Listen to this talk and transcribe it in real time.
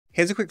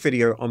Here's a quick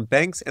video on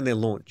Banx and their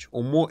launch,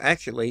 or more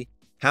accurately,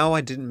 how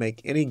I didn't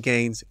make any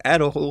gains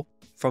at all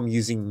from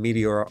using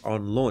Meteora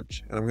on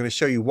launch. And I'm going to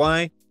show you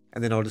why,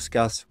 and then I'll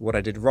discuss what I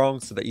did wrong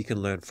so that you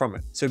can learn from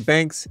it. So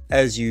Banx,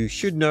 as you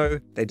should know,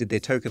 they did their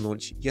token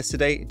launch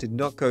yesterday. It did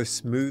not go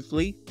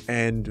smoothly,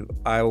 and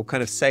I'll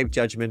kind of save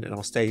judgment and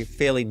I'll stay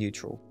fairly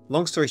neutral.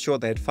 Long story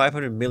short, they had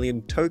 500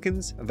 million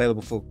tokens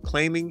available for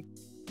claiming,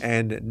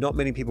 and not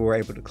many people were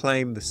able to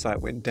claim. The site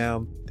went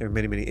down. There were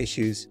many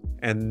issues.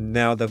 And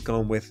now they've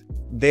gone with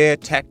their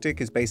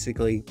tactic is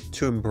basically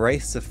to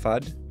embrace the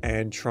FUD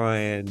and try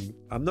and,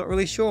 I'm not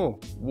really sure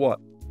what.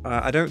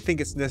 I don't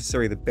think it's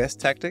necessarily the best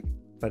tactic,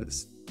 but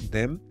it's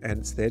them and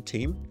it's their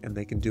team and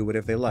they can do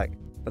whatever they like.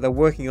 But they're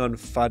working on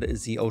FUD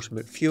is the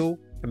ultimate fuel.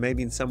 And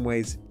maybe in some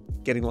ways,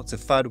 getting lots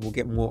of FUD will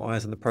get more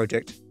eyes on the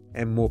project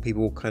and more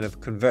people will kind of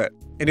convert.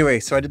 Anyway,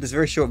 so I did this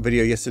very short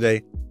video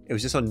yesterday. It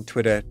was just on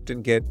Twitter,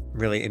 didn't get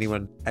really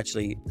anyone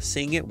actually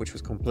seeing it, which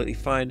was completely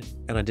fine,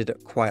 and I did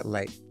it quite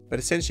late. But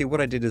essentially what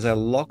I did is I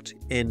locked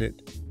in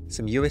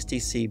some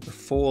USDC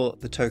before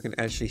the token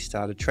actually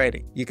started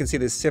trading. You can see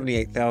there's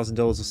 $78,000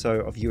 or so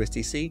of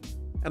USDC,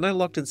 and I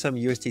locked in some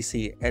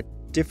USDC at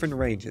different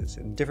ranges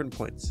and different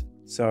points.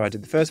 So I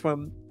did the first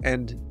one,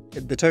 and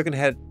the token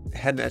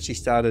hadn't actually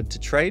started to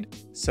trade.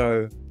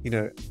 So,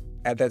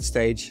 at that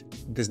stage,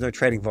 there's no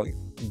trading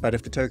volume. But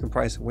if the token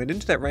price went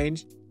into that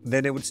range,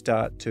 then it would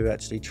start to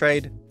actually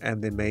trade,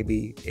 and then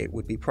maybe it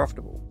would be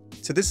profitable.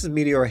 So this is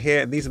Meteora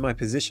here, and these are my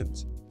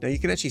positions. Now you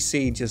can actually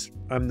see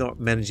I'm not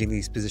managing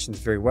these positions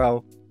very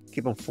well.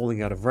 Keep on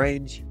falling out of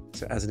range.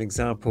 So as an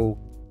example,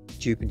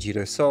 Dupe and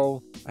Jito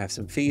Sol, I have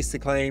some fees to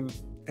claim,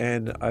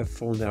 and I've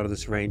fallen out of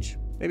this range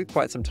maybe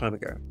quite some time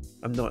ago.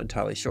 I'm not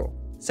entirely sure.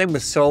 Same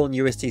with Sol and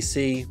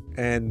USDC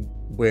and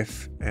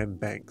WIF and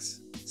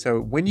Banx.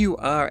 So when you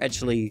are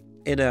actually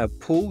in a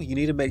pool, you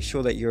need to make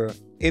sure that you're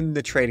in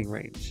the trading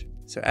range.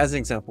 So as an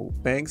example,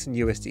 Banx and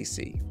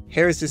USDC.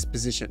 Here is this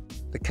position.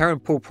 The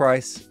current pool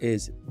price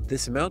is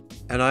this amount,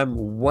 and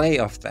I'm way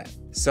off that.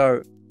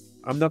 So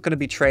I'm not going to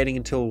be trading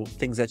until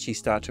things actually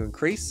start to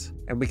increase.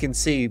 And we can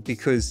see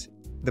because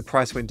the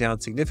price went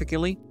down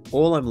significantly,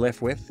 all I'm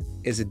left with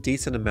is a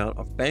decent amount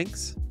of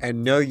Banx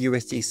and no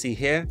USDC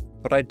here,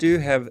 but I do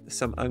have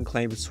some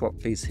unclaimed swap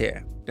fees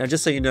here. Now,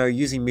 just so you know,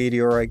 using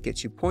Meteora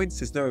gets you points.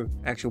 There's no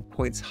actual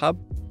points hub,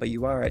 but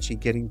you are actually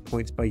getting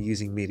points by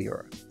using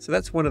Meteora. So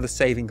that's one of the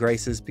saving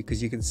graces,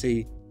 because you can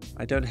see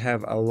I don't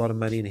have a lot of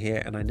money in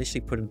here, and I initially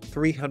put in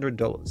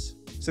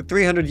 $300. So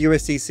 300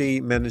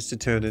 USDC managed to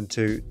turn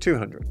into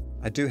 200.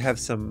 I do have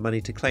some money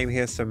to claim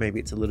here, so maybe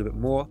it's a little bit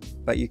more,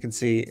 but you can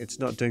see it's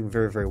not doing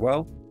very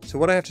well. So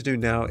what I have to do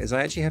now is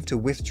I actually have to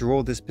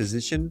withdraw this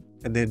position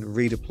and then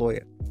redeploy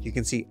it. You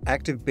can see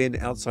active bin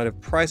outside of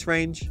price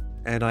range,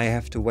 and I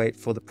have to wait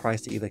for the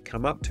price to either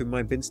come up to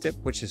my bin step,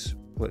 which is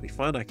completely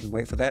fine, I can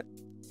wait for that,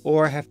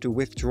 or I have to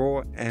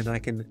withdraw and I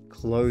can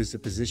close the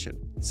position.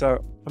 So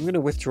I'm going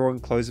to withdraw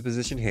and close the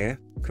position here,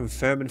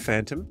 confirm and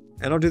phantom,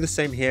 and I'll do the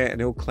same here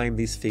and it'll claim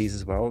these fees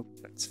as well.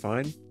 That's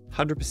fine.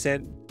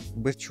 100%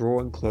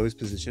 withdraw and close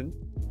position,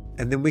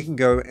 and then we can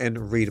go and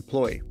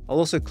redeploy. I'll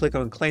also click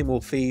on claim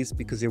all fees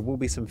because there will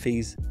be some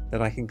fees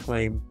that I can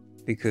claim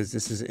because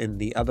this is in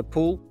the other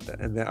pool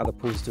and the other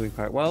pool is doing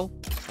quite well.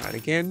 Try it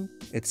again.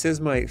 It says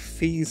my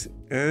fees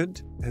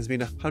earned has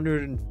been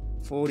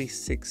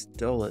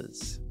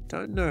 $146.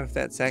 Don't know if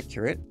that's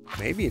accurate.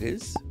 Maybe it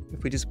is.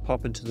 If we just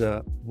pop into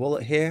the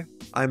wallet here,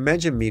 I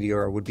imagine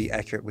Meteora would be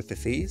accurate with the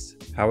fees.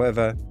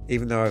 However,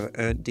 even though I've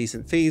earned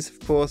decent fees,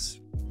 of course,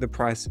 the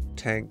price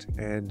tanked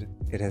and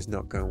it has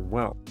not gone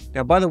well.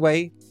 Now, by the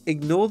way,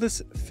 ignore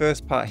this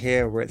first part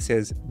here where it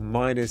says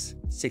minus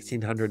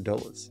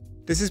 $1,600.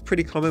 This is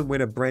pretty common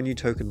when a brand new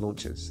token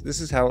launches. This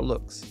is how it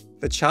looks.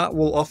 The chart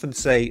will often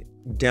say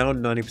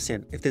down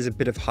 90% if there's a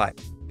bit of hype,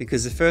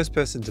 because the first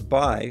person to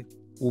buy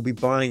will be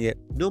buying it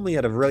normally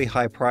at a really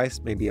high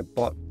price, maybe a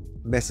bot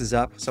messes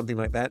up, something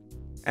like that,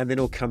 and then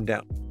it'll come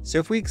down. So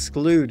if we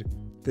exclude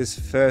this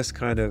first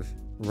kind of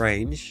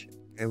range,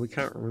 and we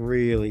can't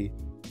really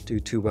do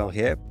too well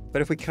here,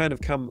 but if we kind of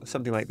come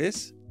something like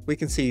this, we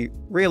can see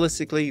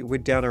realistically we're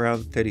down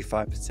around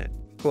 35%.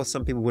 Of course,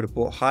 some people would have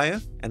bought higher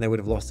and they would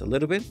have lost a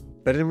little bit,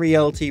 but in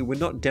reality, we're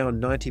not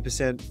down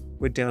 90%,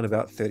 we're down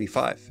about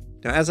 35.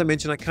 Now, as I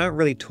mentioned, I can't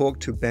really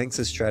talk to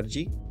Banx's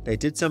strategy. They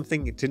did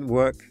something, it didn't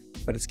work,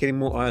 but it's getting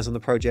more eyes on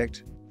the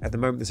project. At the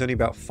moment, there's only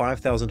about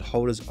 5,000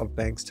 holders of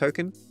Banx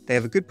token. They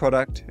have a good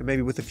product, and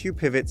maybe with a few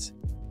pivots,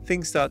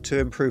 things start to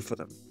improve for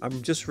them.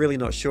 I'm just really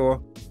not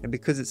sure. And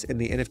because it's in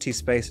the NFT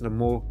space and I'm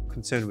more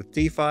concerned with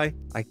DeFi,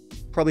 I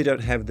probably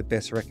don't have the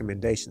best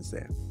recommendations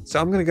there. So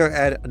I'm going to go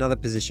add another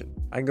position.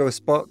 I can go with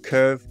spot,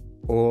 curve,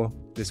 or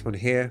this one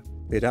here,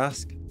 bid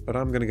ask, but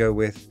I'm going to go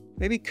with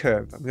maybe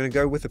curve. I'm going to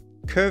go with a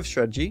curve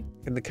strategy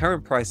in the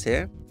current price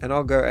here, and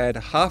I'll go add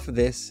half of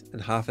this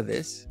and half of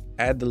this,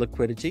 add the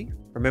liquidity.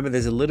 Remember,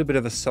 there's a little bit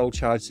of a SOL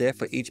charge there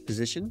for each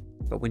position,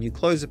 but when you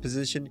close a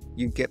position,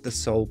 you get the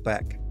SOL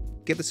back.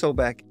 Get the SOL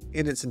back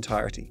in its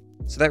entirety.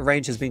 So that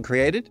range has been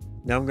created.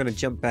 Now I'm going to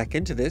jump back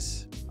into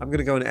this. I'm going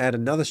to go and add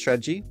another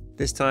strategy,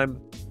 this time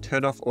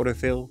turn off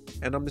autofill,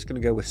 and I'm just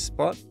going to go with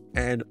spot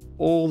and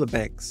all the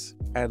banks.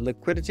 Add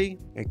liquidity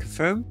and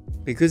confirm.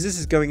 Because this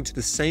is going into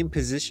the same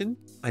position,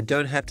 I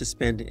don't have to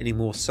spend any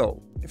more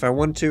SOL. If I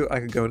want to,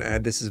 I could go and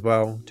add this as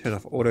well, turn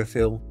off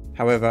autofill.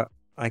 However,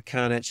 I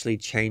can't actually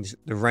change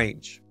the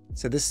range.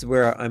 So this is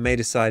where I may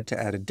decide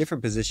to add a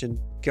different position,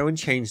 go and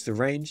change the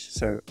range.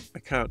 So I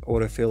can't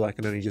autofill, I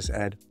can only just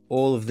add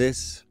all of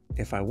this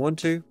if I want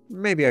to.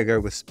 Maybe I go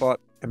with spot,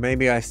 and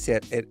maybe I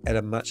set it at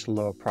a much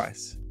lower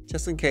price,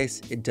 just in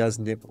case it does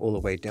nip all the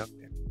way down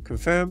there.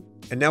 Confirm,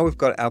 and now we've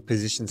got our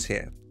positions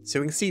here. So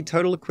we can see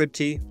total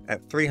liquidity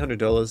at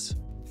 $300,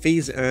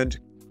 fees earned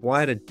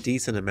quite a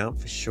decent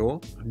amount for sure.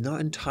 I'm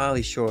not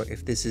entirely sure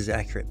if this is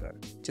accurate though.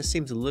 It just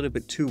seems a little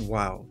bit too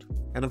wild.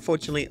 And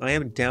unfortunately, I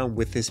am down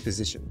with this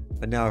position.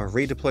 But now I've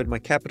redeployed my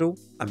capital,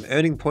 I'm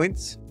earning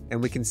points,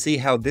 and we can see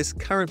how this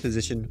current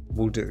position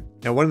will do.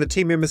 Now, one of the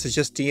team members has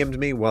just DM'd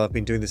me while I've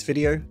been doing this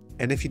video.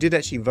 And if you did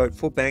actually vote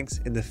for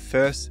Banx in the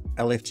first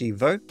LFG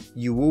vote,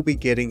 you will be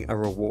getting a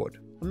reward.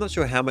 I'm not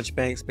sure how much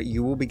Banx, but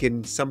you will be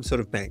getting some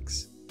sort of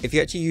Banx. If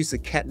you actually use the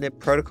catnip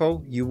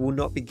protocol, you will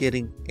not be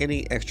getting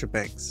any extra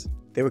Banx.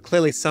 There were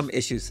clearly some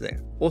issues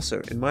there.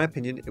 Also, in my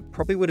opinion, it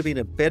probably would have been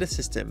a better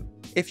system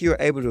if you were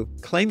able to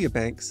claim your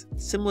Banx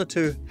similar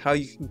to how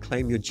you can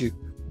claim your dupe.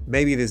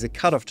 Maybe there's a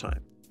cutoff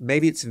time.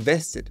 Maybe it's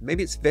vested.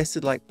 Maybe it's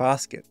vested like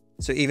basket.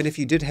 So even if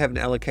you did have an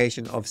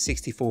allocation of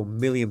 64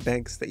 million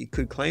Banx that you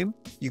could claim,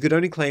 you could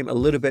only claim a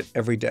little bit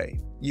every day.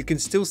 You can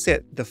still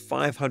set the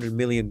 500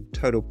 million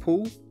total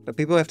pool, but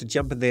people have to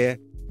jump in there,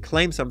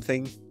 claim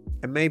something,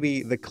 and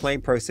maybe the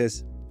claim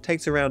process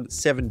takes around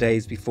 7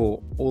 days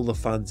before all the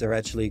funds are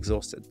actually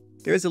exhausted.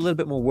 There is a little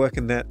bit more work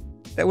in that.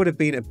 That would have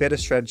been a better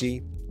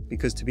strategy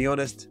because, to be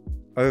honest,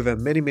 over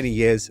many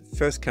years,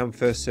 first come,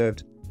 first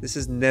served, this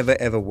has never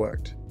ever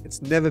worked.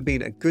 It's never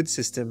been a good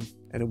system,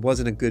 and it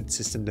wasn't a good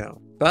system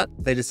now. But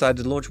they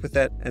decided to launch with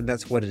that, and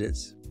that's what it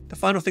is. The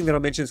final thing that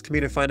I'll mention is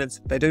Camino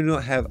Finance. They do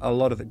not have a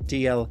lot of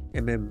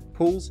DLMM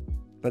pools,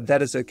 but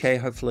that is okay.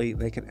 Hopefully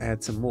they can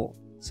add some more.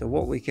 So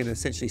what we can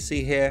essentially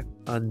see here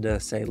under,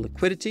 say,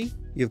 liquidity,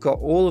 you've got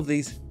all of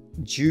these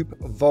dupe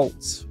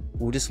vaults.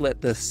 We'll just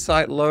let the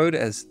site load,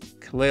 as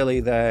clearly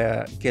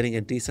they're getting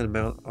a decent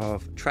amount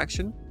of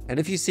traction. And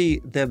if you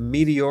see the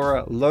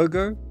Meteora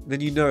logo,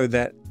 then you know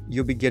that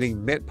you'll be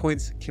getting Met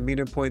points,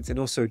 Camino points, and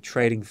also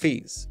trading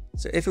fees.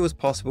 So if it was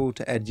possible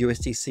to add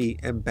USDC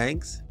and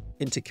Banx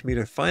into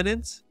Camino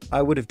Finance,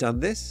 I would have done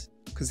this,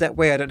 because that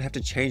way I don't have to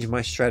change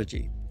my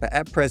strategy. But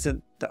at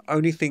present, the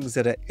only things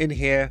that are in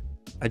here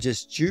are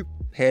just dupe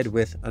paired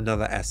with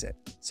another asset.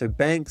 So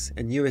Banx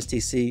and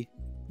USDC,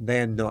 they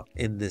are not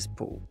in this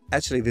pool.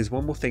 Actually, there's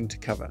one more thing to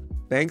cover.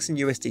 Banx and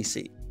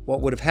USDC.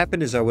 What would have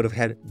happened is I would have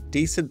had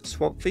decent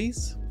swap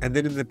fees, and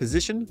then in the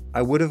position,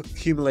 I would have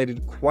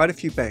accumulated quite a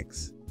few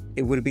Banx.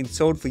 It would have been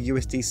sold for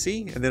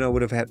USDC, and then I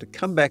would have had to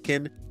come back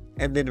in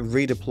and then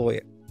redeploy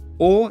it.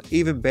 Or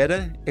even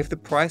better, if the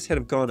price had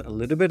have gone a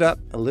little bit up,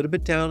 a little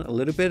bit down, a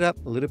little bit up,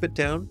 a little bit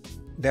down,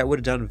 that would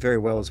have done very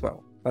well as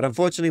well. But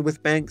unfortunately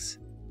with Banx,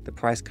 the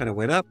price kind of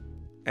went up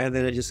and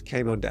then it just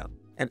came on down.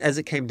 And as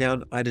it came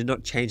down, I did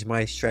not change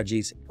my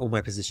strategies or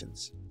my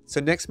positions.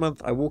 So next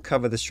month, I will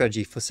cover the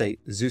strategy for, say,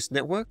 Zeus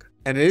Network.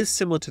 And it is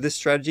similar to this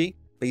strategy,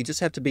 but you just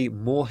have to be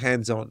more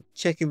hands-on,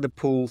 checking the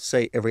pool,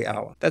 say, every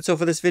hour. That's all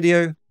for this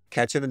video.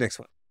 Catch you in the next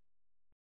one.